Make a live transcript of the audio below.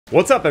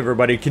What's up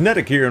everybody,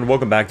 Kinetic here and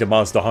welcome back to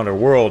Monster Hunter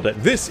World.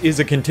 This is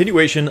a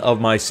continuation of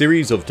my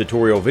series of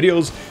tutorial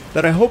videos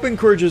that I hope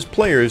encourages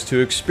players to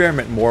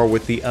experiment more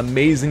with the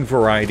amazing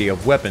variety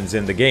of weapons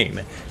in the game.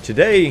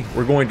 Today,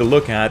 we're going to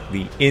look at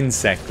the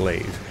Insect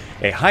Glaive,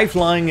 a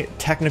high-flying,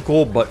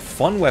 technical, but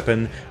fun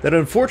weapon that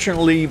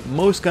unfortunately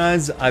most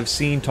guys I've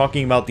seen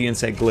talking about the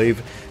Insect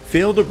Glaive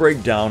fail to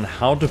break down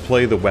how to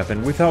play the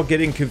weapon without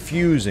getting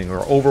confusing or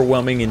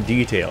overwhelming in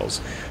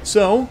details.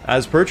 So,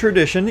 as per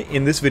tradition,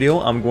 in this video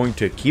I'm going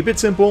to keep it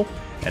simple,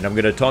 and I'm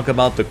going to talk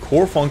about the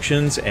core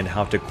functions and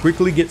how to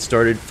quickly get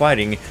started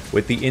fighting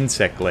with the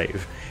Insect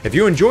Glaive. If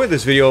you enjoyed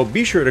this video,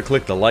 be sure to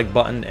click the like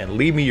button and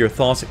leave me your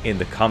thoughts in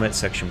the comment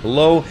section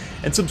below,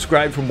 and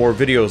subscribe for more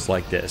videos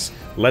like this.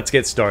 Let's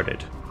get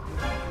started.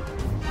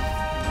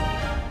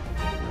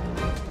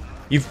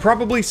 You've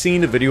probably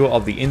seen a video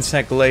of the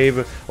Insect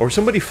Glaive or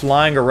somebody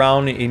flying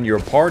around in your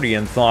party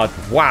and thought,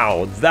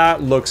 wow,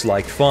 that looks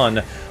like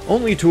fun,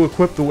 only to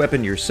equip the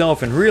weapon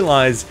yourself and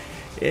realize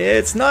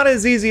it's not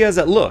as easy as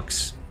it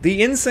looks.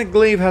 The Insect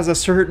Glaive has a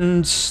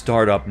certain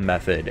startup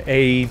method,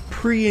 a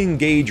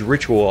pre-engage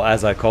ritual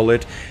as I call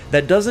it,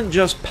 that doesn't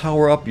just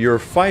power up your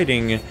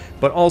fighting,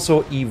 but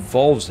also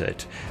evolves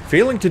it.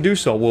 Failing to do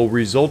so will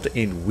result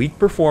in weak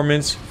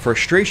performance,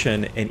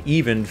 frustration, and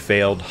even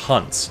failed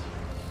hunts.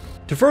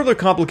 To further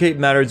complicate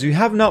matters, you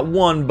have not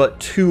one but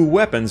two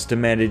weapons to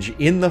manage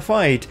in the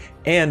fight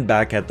and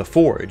back at the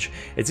forge.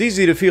 It's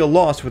easy to feel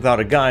lost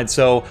without a guide,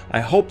 so I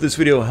hope this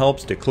video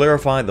helps to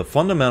clarify the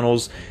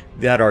fundamentals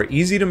that are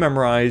easy to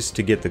memorize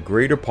to get the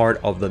greater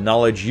part of the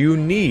knowledge you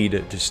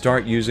need to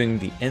start using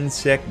the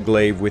Insect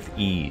Glaive with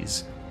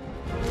ease.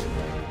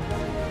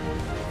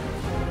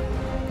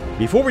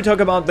 Before we talk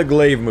about the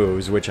glaive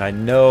moves, which I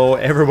know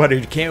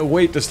everybody can't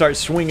wait to start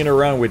swinging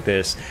around with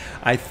this,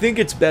 I think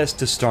it's best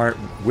to start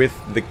with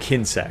the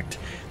Kinsect.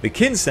 The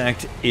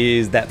Kinsect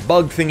is that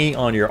bug thingy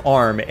on your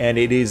arm, and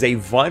it is a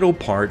vital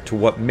part to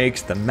what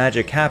makes the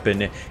magic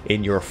happen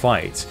in your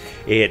fights.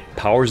 It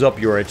powers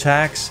up your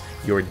attacks,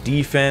 your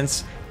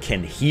defense,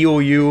 can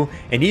heal you,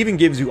 and even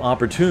gives you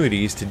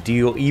opportunities to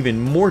deal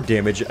even more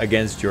damage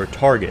against your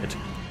target.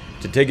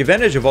 To take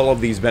advantage of all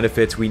of these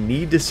benefits, we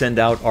need to send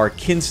out our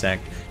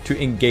Kinsect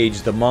to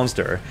engage the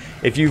monster.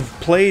 If you've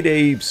played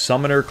a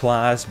summoner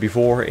class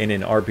before in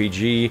an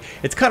RPG,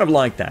 it's kind of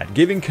like that,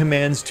 giving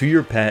commands to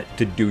your pet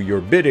to do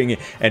your bidding,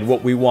 and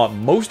what we want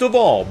most of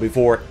all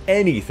before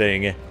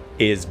anything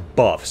is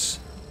buffs.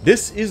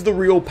 This is the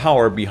real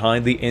power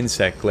behind the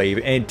Insect Glaive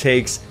and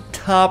takes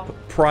top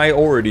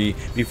priority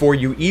before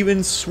you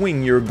even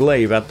swing your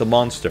glaive at the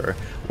monster.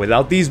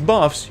 Without these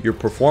buffs, your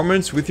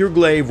performance with your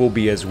glaive will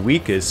be as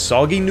weak as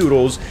soggy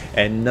noodles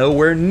and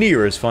nowhere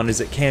near as fun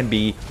as it can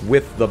be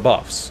with the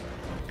buffs.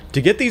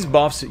 To get these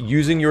buffs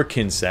using your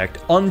Kinsect,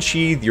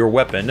 unsheath your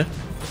weapon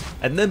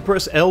and then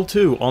press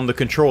L2 on the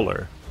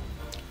controller.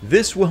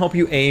 This will help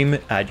you aim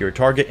at your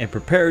target and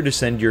prepare to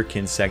send your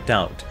Kinsect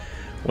out.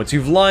 Once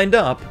you've lined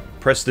up,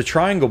 press the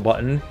triangle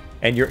button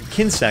and your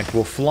Kinsect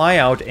will fly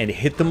out and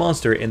hit the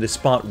monster in the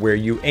spot where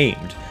you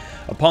aimed.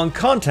 Upon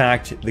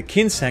contact, the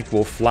Kinsect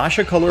will flash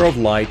a color of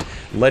light,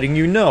 letting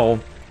you know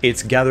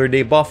it's gathered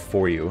a buff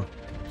for you.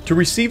 To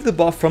receive the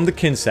buff from the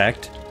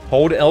Kinsect,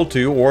 hold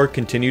L2 or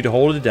continue to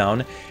hold it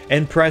down,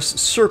 and press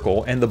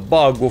circle and the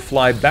bug will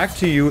fly back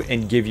to you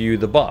and give you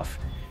the buff.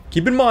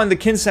 Keep in mind the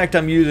Kinsect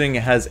I'm using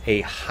has a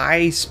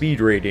high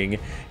speed rating,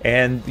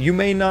 and you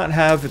may not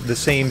have the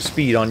same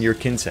speed on your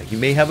Kinsect. You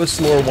may have a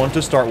slower one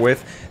to start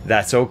with,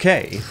 that's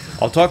okay.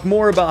 I'll talk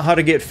more about how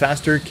to get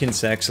faster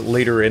Kinsects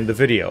later in the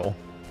video.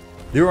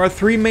 There are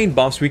three main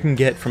buffs we can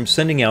get from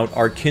sending out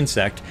our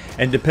Kinsect,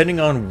 and depending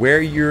on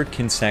where your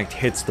Kinsect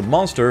hits the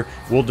monster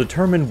will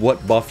determine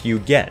what buff you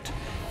get.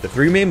 The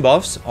three main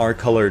buffs are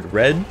colored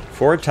red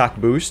for attack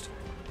boost,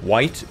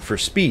 white for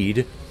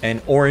speed,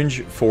 and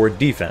orange for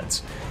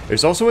defense.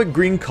 There's also a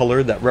green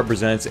color that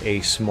represents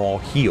a small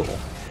heal.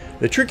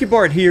 The tricky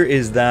part here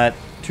is that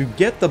to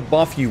get the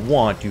buff you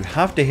want, you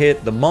have to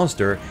hit the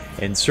monster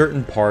in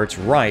certain parts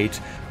right,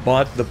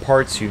 but the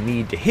parts you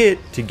need to hit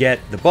to get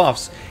the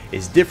buffs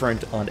is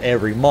different on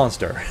every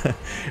monster.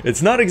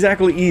 It's not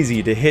exactly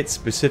easy to hit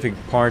specific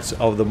parts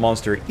of the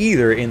monster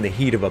either in the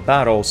heat of a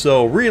battle,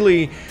 so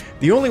really,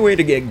 the only way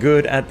to get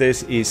good at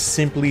this is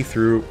simply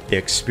through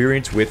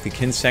experience with the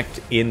Kinsect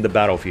in the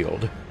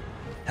battlefield.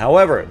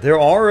 However, there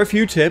are a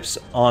few tips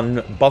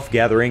on buff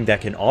gathering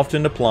that can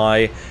often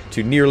apply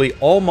to nearly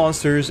all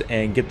monsters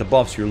and get the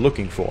buffs you're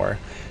looking for.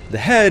 The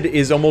head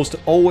is almost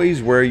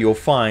always where you'll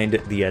find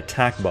the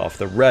attack buff,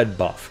 the red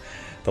buff.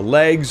 The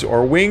legs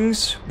or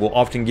wings will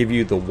often give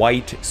you the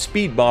white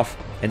speed buff,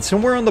 and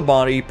somewhere on the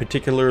body,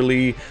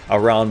 particularly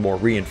around more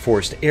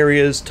reinforced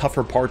areas,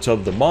 tougher parts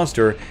of the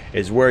monster,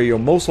 is where you'll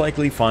most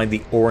likely find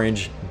the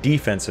orange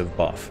defensive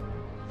buff.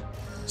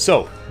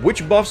 So,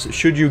 which buffs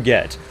should you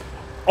get?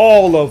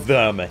 All of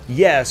them!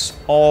 Yes,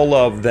 all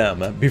of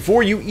them.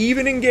 Before you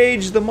even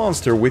engage the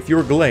monster with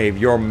your glaive,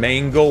 your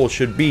main goal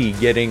should be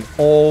getting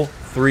all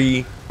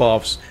three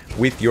buffs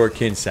with your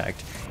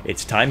Kinsect.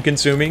 It's time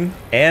consuming,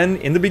 and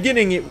in the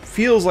beginning it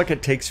feels like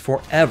it takes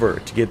forever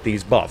to get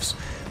these buffs.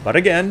 But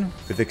again,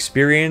 with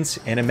experience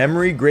and a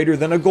memory greater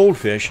than a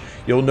goldfish,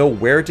 you'll know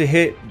where to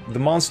hit the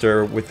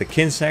monster with the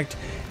Kinsect,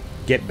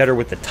 get better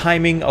with the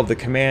timing of the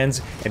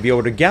commands, and be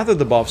able to gather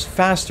the buffs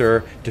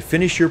faster to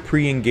finish your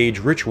pre-engage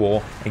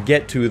ritual and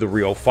get to the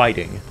real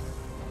fighting.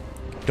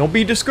 Don't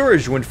be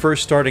discouraged when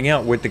first starting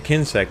out with the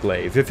Insect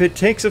Glaive if it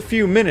takes a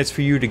few minutes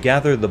for you to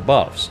gather the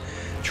buffs.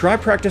 Try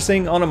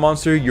practicing on a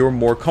monster you're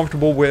more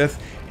comfortable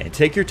with, and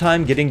take your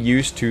time getting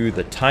used to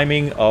the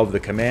timing of the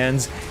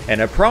commands,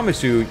 and I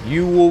promise you,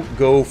 you will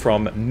go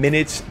from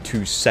minutes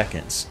to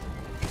seconds.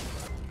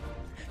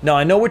 Now,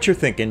 I know what you're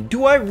thinking.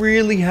 Do I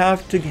really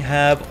have to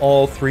have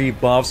all 3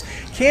 buffs?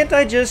 Can't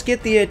I just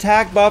get the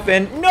attack buff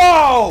and...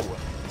 No!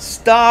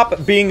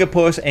 Stop being a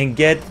puss and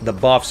get the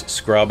buffs,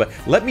 scrub.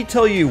 Let me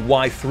tell you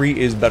why 3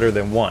 is better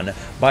than 1.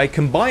 By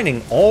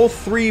combining all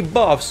 3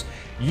 buffs,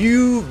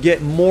 you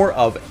get more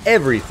of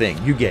everything.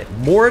 You get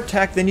more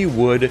attack than you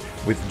would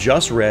with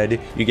just red.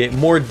 You get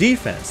more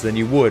defense than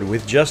you would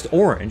with just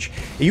orange.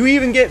 You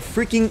even get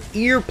freaking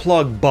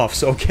earplug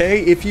buffs,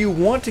 okay? If you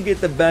want to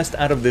get the best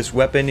out of this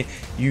weapon,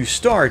 you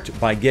start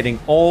by getting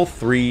all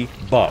 3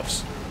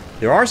 buffs.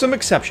 There are some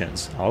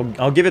exceptions,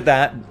 I'll give it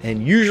that,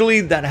 and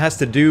usually that has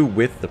to do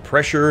with the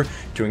pressure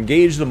to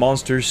engage the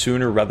monsters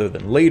sooner rather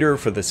than later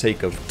for the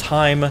sake of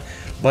time,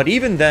 but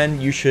even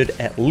then you should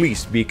at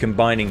least be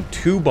combining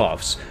 2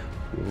 buffs,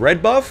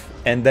 red buff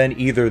and then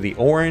either the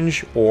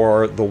orange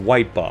or the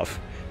white buff.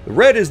 The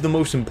red is the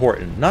most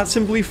important, not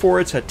simply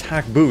for its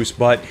attack boost,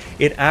 but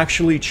it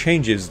actually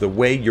changes the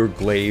way your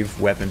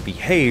glaive weapon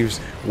behaves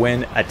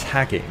when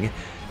attacking.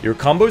 Your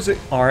combos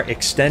are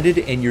extended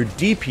and your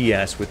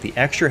DPS with the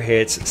extra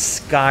hits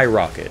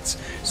skyrockets.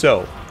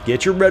 So,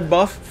 get your red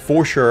buff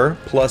for sure,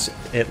 plus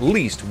at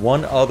least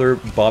 1 other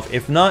buff,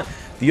 if not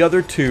the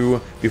other 2,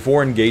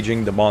 before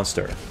engaging the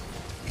monster.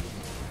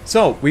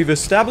 So, we've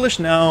established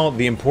now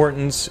the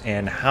importance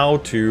and how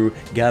to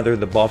gather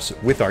the buffs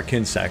with our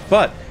Kinsect,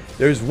 but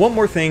there's one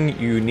more thing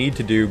you need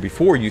to do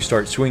before you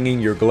start swinging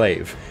your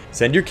glaive.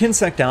 Send your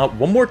Kinsect out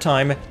one more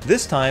time,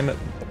 this time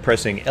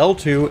pressing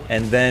L2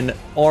 and then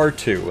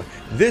R2.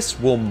 This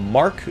will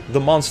mark the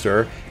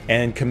monster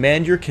and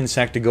command your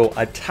Kinsect to go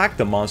attack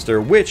the monster,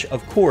 which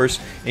of course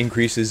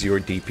increases your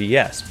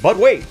DPS. But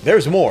wait,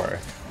 there's more.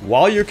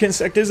 While your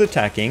Kinsect is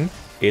attacking,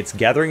 it's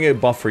gathering a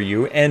buff for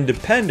you, and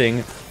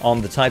depending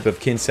on the type of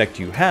Kinsect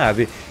you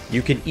have,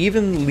 you can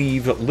even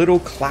leave little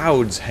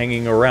clouds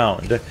hanging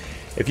around.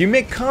 If you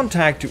make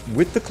contact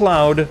with the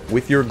cloud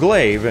with your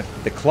glaive,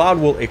 the cloud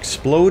will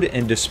explode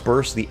and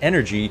disperse the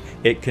energy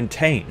it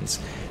contains.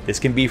 This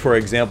can be, for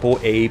example,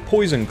 a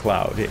poison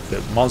cloud. If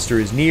the monster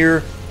is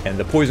near and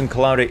the poison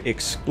cloud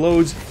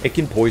explodes, it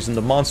can poison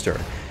the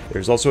monster.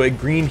 There's also a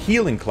green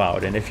healing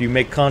cloud, and if you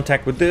make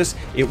contact with this,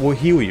 it will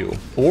heal you.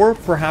 Or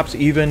perhaps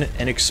even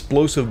an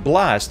explosive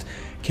blast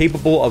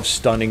capable of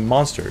stunning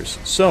monsters.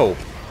 So,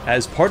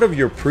 as part of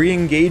your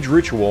pre-engage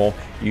ritual,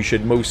 you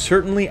should most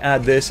certainly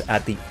add this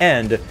at the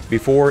end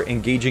before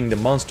engaging the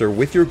monster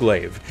with your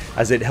glaive,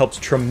 as it helps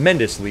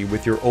tremendously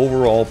with your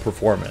overall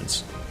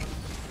performance.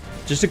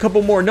 Just a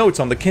couple more notes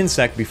on the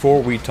Kinsect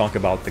before we talk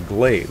about the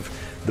glaive.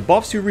 The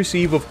buffs you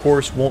receive, of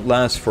course, won't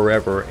last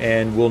forever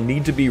and will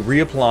need to be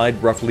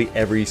reapplied roughly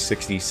every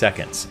 60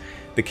 seconds.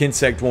 The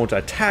Kinsect won't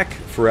attack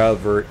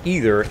forever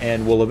either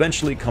and will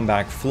eventually come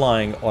back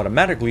flying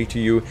automatically to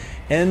you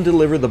and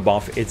deliver the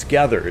buff it's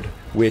gathered,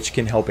 which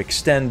can help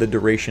extend the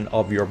duration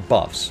of your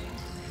buffs.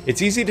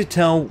 It's easy to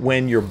tell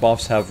when your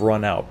buffs have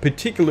run out,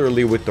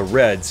 particularly with the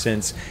red,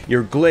 since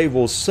your glaive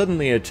will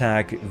suddenly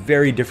attack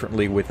very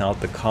differently without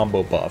the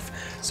combo buff.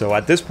 So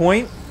at this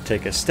point,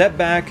 take a step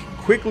back,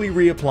 quickly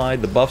reapply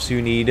the buffs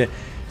you need,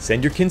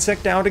 send your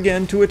Kinsect out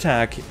again to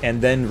attack,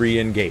 and then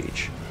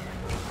re-engage.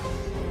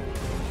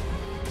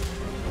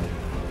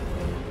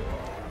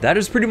 That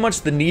is pretty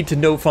much the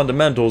need-to-know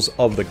fundamentals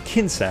of the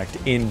Kinsect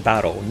in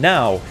battle.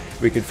 Now,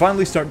 we can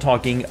finally start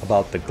talking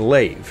about the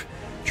glaive.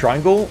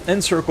 Triangle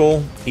and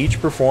circle each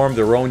perform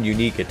their own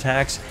unique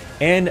attacks,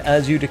 and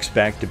as you'd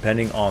expect,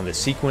 depending on the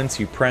sequence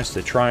you press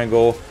the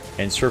triangle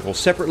and circle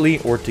separately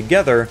or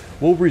together,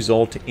 will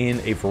result in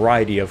a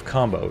variety of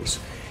combos.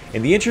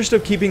 In the interest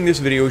of keeping this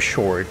video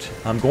short,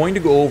 I'm going to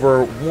go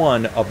over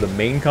one of the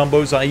main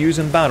combos I use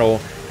in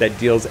battle that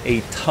deals a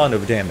ton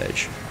of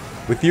damage.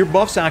 With your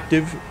buffs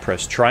active,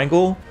 press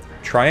triangle,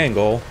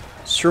 triangle,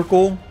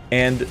 circle,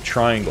 and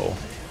triangle.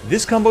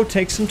 This combo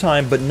takes some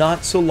time, but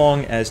not so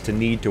long as to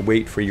need to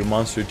wait for your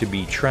monster to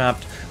be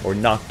trapped or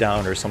knocked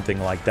down or something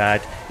like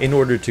that in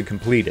order to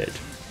complete it.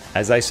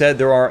 As I said,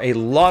 there are a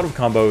lot of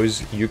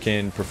combos you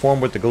can perform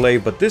with the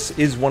glaive, but this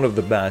is one of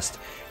the best,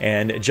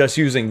 and just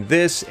using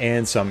this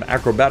and some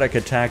acrobatic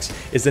attacks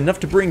is enough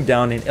to bring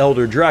down an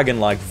elder dragon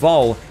like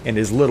Val in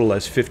as little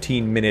as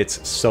 15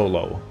 minutes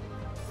solo.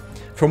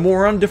 For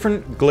more on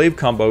different glaive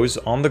combos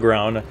on the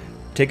ground,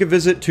 take a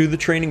visit to the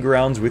training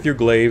grounds with your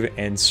glaive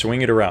and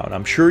swing it around.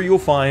 I'm sure you'll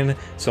find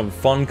some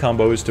fun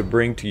combos to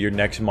bring to your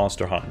next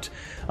monster hunt.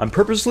 I'm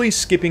purposely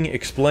skipping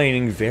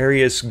explaining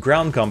various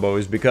ground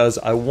combos because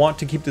I want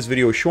to keep this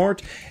video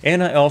short,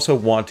 and I also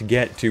want to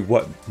get to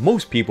what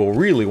most people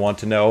really want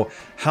to know: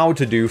 how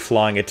to do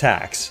flying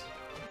attacks.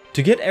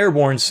 To get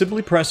airborne,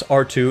 simply press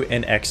R2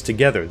 and X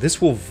together.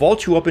 This will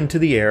vault you up into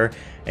the air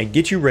and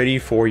get you ready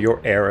for your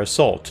air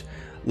assault.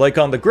 Like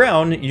on the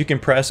ground, you can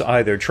press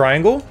either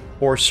triangle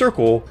or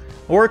circle,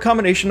 or a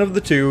combination of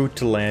the two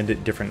to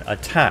land different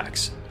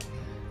attacks.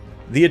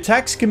 The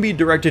attacks can be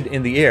directed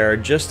in the air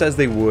just as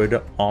they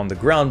would on the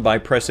ground by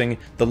pressing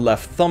the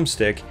left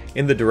thumbstick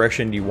in the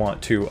direction you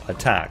want to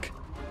attack.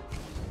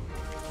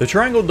 The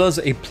triangle does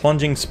a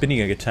plunging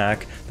spinning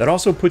attack that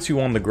also puts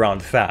you on the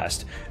ground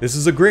fast. This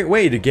is a great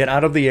way to get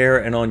out of the air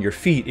and on your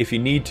feet if you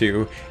need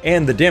to,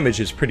 and the damage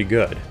is pretty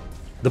good.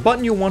 The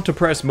button you'll want to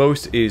press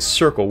most is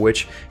circle,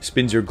 which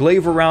spins your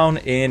glaive around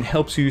and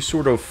helps you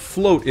sort of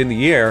float in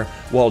the air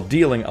while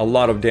dealing a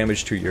lot of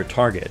damage to your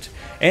target.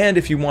 And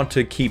if you want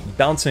to keep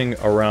bouncing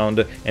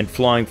around and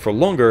flying for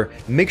longer,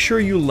 make sure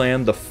you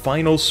land the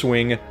final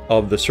swing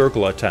of the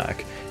circle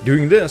attack.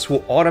 Doing this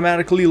will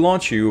automatically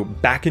launch you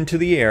back into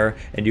the air,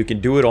 and you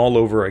can do it all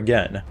over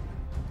again.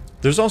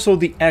 There's also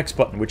the X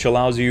button, which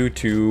allows you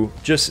to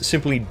just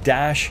simply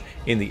dash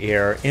in the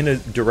air in a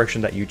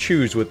direction that you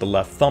choose with the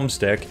left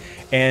thumbstick,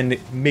 and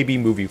maybe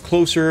move you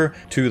closer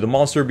to the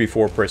monster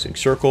before pressing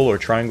circle or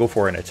triangle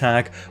for an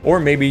attack, or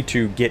maybe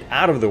to get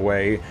out of the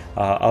way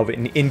of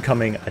an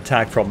incoming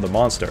attack from the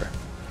monster.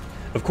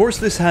 Of course,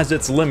 this has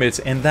its limits,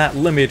 and that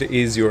limit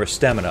is your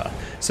stamina.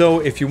 So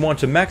if you want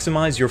to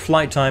maximize your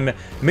flight time,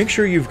 make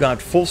sure you've got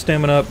full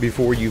stamina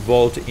before you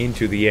vault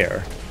into the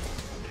air.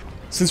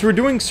 Since we're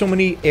doing so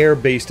many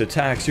air-based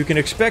attacks, you can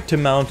expect to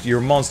mount your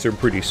monster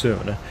pretty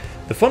soon.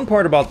 The fun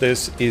part about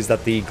this is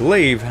that the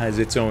glaive has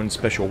its own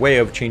special way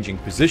of changing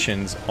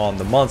positions on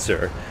the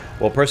monster.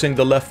 While pressing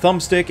the left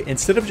thumbstick,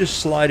 instead of just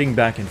sliding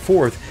back and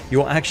forth,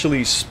 you'll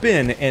actually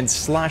spin and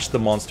slash the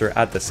monster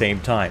at the same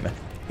time.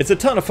 It's a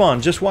ton of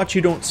fun. Just watch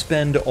you don't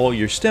spend all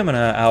your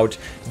stamina out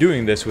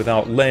doing this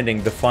without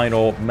landing the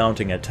final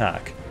mounting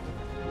attack.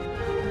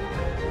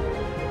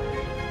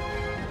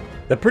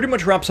 That pretty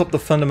much wraps up the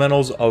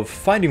fundamentals of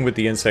fighting with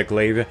the Insect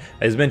Glaive.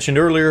 As mentioned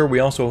earlier, we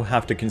also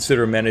have to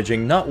consider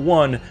managing not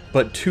one,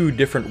 but two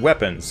different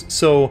weapons.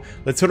 So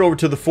let's head over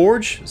to the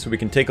Forge so we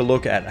can take a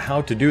look at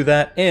how to do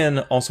that and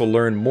also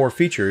learn more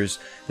features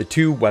the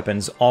two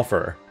weapons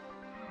offer.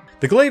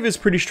 The glaive is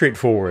pretty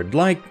straightforward.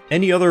 Like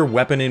any other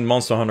weapon in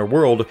Monster Hunter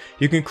World,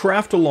 you can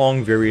craft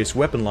along various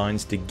weapon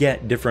lines to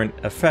get different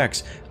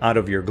effects out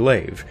of your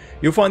glaive.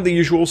 You'll find the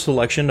usual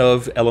selection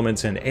of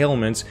elements and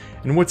ailments,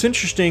 and what's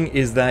interesting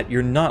is that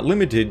you're not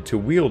limited to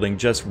wielding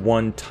just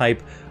one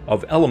type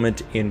of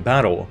element in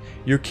battle.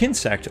 Your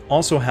Kinsect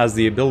also has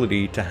the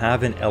ability to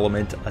have an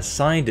element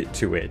assigned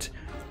to it.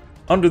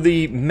 Under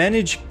the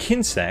Manage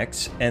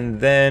Kinsects, and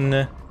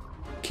then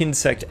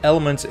Kinsect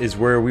Elements is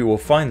where we will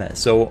find that.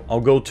 So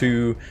I'll go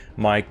to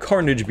my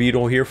Carnage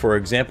Beetle here, for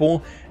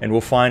example, and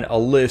we'll find a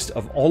list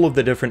of all of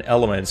the different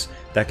elements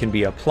that can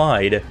be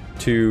applied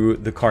to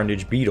the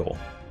Carnage Beetle.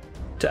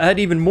 To add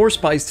even more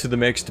spice to the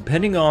mix,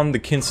 depending on the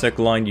Kinsect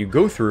line you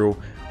go through,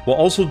 will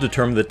also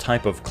determine the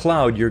type of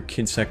cloud your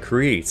Kinsect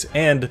creates.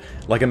 And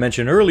like I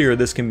mentioned earlier,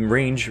 this can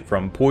range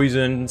from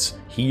poisons,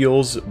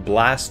 heals,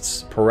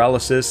 blasts,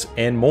 paralysis,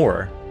 and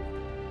more.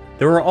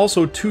 There are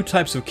also two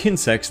types of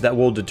Kinsects that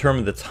will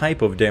determine the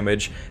type of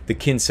damage the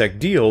Kinsect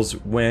deals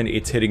when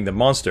it's hitting the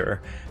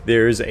monster.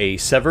 There's a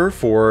Sever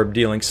for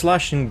dealing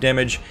slashing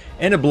damage,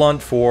 and a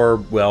Blunt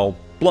for, well,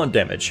 blunt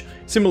damage,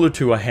 similar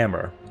to a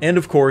hammer. And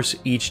of course,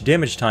 each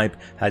damage type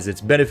has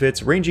its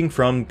benefits, ranging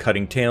from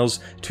cutting tails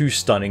to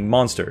stunning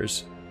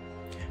monsters.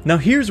 Now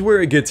here's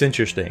where it gets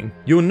interesting.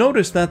 You'll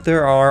notice that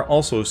there are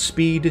also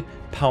speed,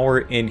 power,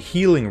 and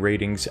healing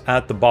ratings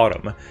at the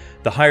bottom.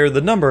 The higher the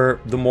number,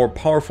 the more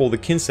powerful the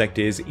Kinsect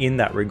is in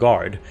that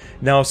regard.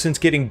 Now, since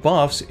getting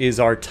buffs is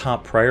our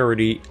top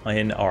priority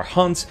in our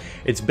hunts,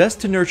 it's best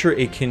to nurture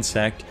a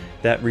Kinsect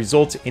that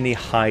results in a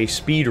high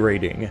speed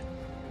rating.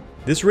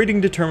 This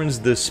rating determines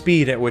the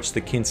speed at which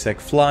the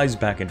Kinsect flies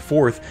back and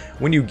forth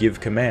when you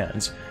give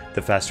commands.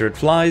 The faster it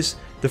flies,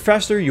 the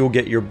faster you'll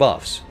get your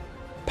buffs.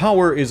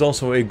 Power is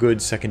also a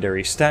good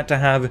secondary stat to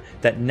have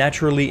that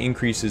naturally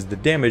increases the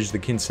damage the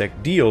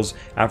Kinsect deals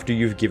after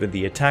you've given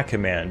the attack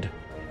command.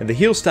 And the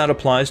heal stat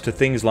applies to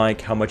things like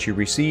how much you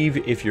receive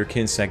if your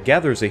Kinsect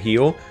gathers a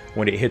heal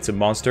when it hits a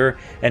monster,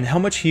 and how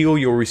much heal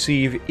you'll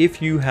receive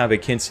if you have a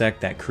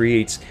Kinsect that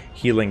creates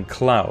healing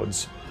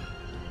clouds.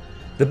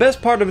 The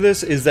best part of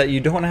this is that you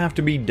don't have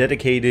to be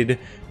dedicated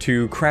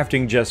to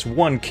crafting just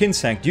one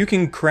Kinsect. You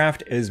can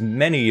craft as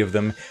many of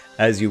them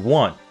as you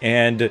want,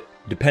 and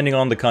depending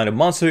on the kind of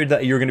monster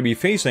that you're going to be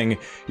facing,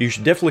 you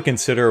should definitely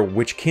consider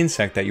which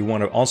Kinsect that you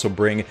want to also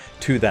bring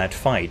to that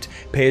fight.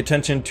 Pay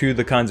attention to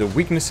the kinds of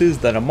weaknesses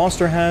that a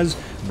monster has,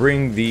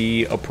 bring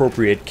the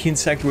appropriate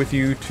Kinsect with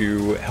you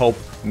to help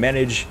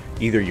manage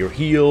either your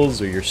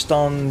heals or your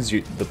stuns,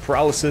 the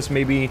paralysis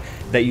maybe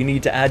that you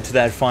need to add to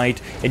that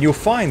fight, and you'll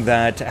find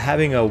that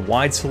having a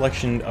wide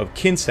selection of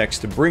Kinsects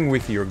to bring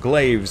with your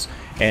glaives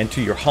and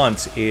to your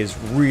hunts is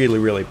really,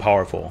 really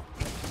powerful.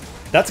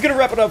 That's going to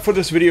wrap it up for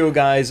this video,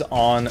 guys,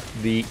 on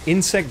the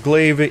Insect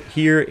Glaive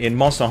here in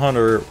Monster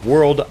Hunter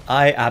World.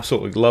 I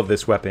absolutely love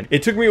this weapon.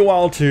 It took me a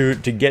while to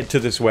get to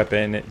this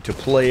weapon, to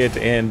play it,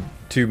 and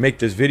to make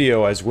this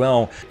video as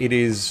well. It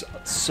is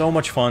so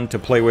much fun to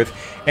play with,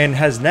 and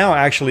has now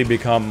actually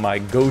become my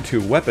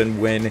go-to weapon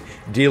when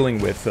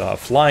dealing with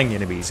flying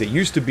enemies. It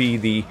used to be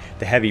the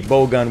heavy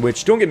bowgun,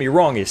 which, don't get me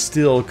wrong, is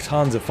still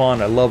tons of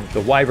fun. I love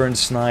the Wyvern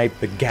Snipe,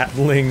 the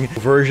Gatling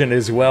version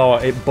as well,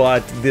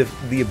 but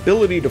the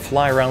ability to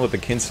fly around with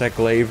the Insect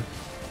Glaive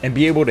and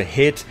be able to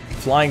hit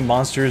flying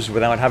monsters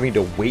without having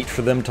to wait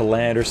for them to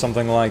land or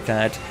something like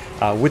that,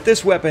 with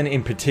this weapon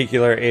in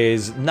particular,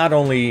 is not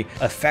only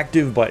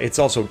effective, but it's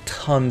also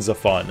tons of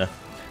fun.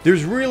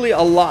 There's really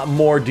a lot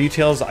more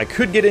details I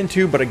could get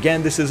into, but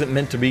again, this isn't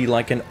meant to be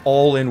like an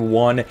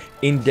all-in-one,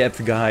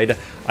 in-depth guide.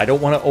 I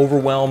don't want to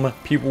overwhelm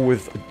people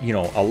with, you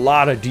know, a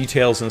lot of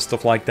details and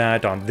stuff like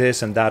that on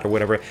this and that or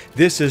whatever.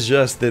 This is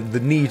just the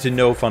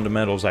need-to-know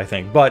fundamentals, I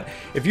think. But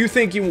if you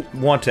think you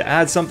want to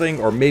add something,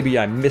 or maybe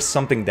I missed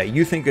something that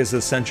you think is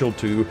essential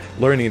to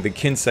learning the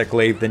Insect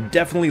Glaive, then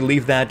definitely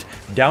leave that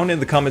down in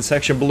the comment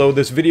section below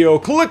this video.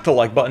 Click the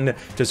like button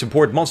to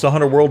support Monster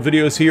Hunter World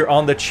videos here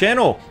on the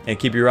channel, and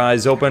keep your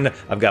eyes open.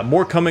 I've got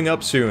more coming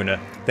up soon.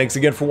 Thanks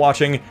again for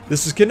watching.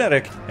 This is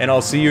Kinetic, and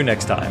I'll see you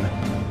next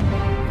time.